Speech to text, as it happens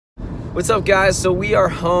What's up, guys? So we are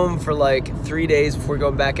home for like 3 days before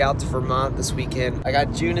going back out to Vermont this weekend. I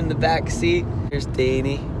got June in the back seat. Here's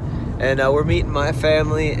Danny. And we're meeting my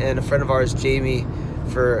family and a friend of ours, Jamie,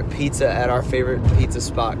 for pizza at our favorite pizza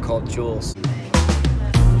spot called Jules. We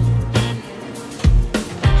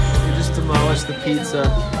just demolished the pizza.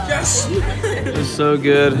 Yes! It was so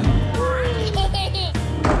good.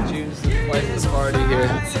 June's the life of the party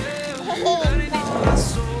here.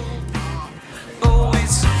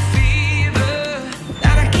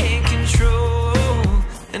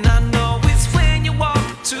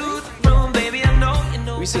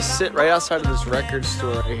 We used to sit right outside of this record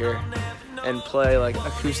store right here and play like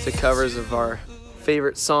acoustic covers of our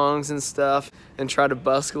favorite songs and stuff and try to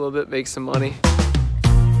busk a little bit, make some money.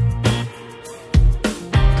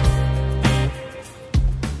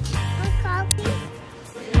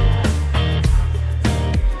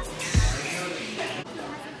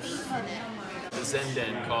 The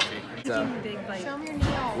Zen coffee. So. Show me your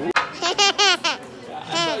nail.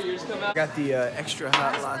 I got the extra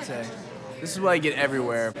hot latte. This is what I get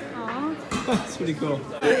everywhere. That's pretty cool.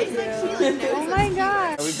 Oh my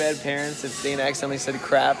god. Are we bad parents if Dana accidentally said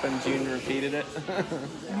crap and June repeated it? I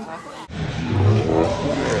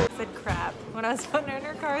said crap when I was putting her in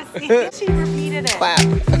her car seat. She repeated it. Clap.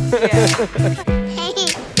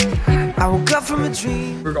 Yeah. I woke up from a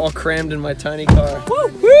dream. We're all crammed in my tiny car. Woo!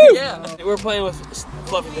 Yeah, we're playing with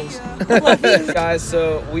fluffy things. Guys,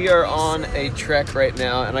 so we are on a trek right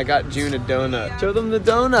now and I got June a donut. Show them the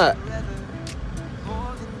donut.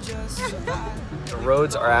 The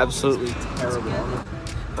roads are absolutely terrible.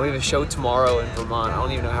 We have a show tomorrow in Vermont. I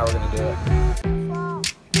don't even know how we're gonna do it.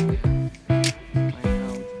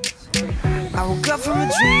 I woke up from a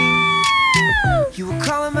dream. You were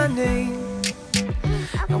calling my name.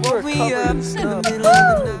 I woke me up in the middle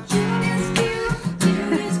of the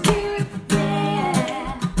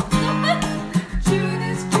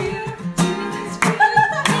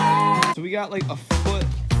So we got like a foot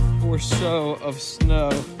or so of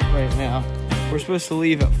snow right now. We're supposed to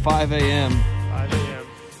leave at 5 a.m. 5 a.m.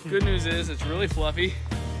 Good news is it's really fluffy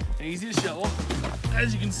and easy to shovel,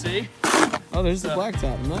 as you can see. Oh, there's the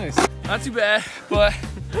blacktop. Nice. Not too bad, but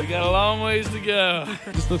we got a long ways to go.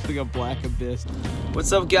 Just looks like a black abyss.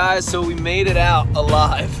 What's up, guys? So we made it out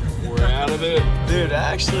alive. We're out of it. Dude,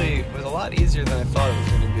 actually, it was a lot easier than I thought it was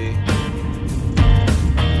gonna be.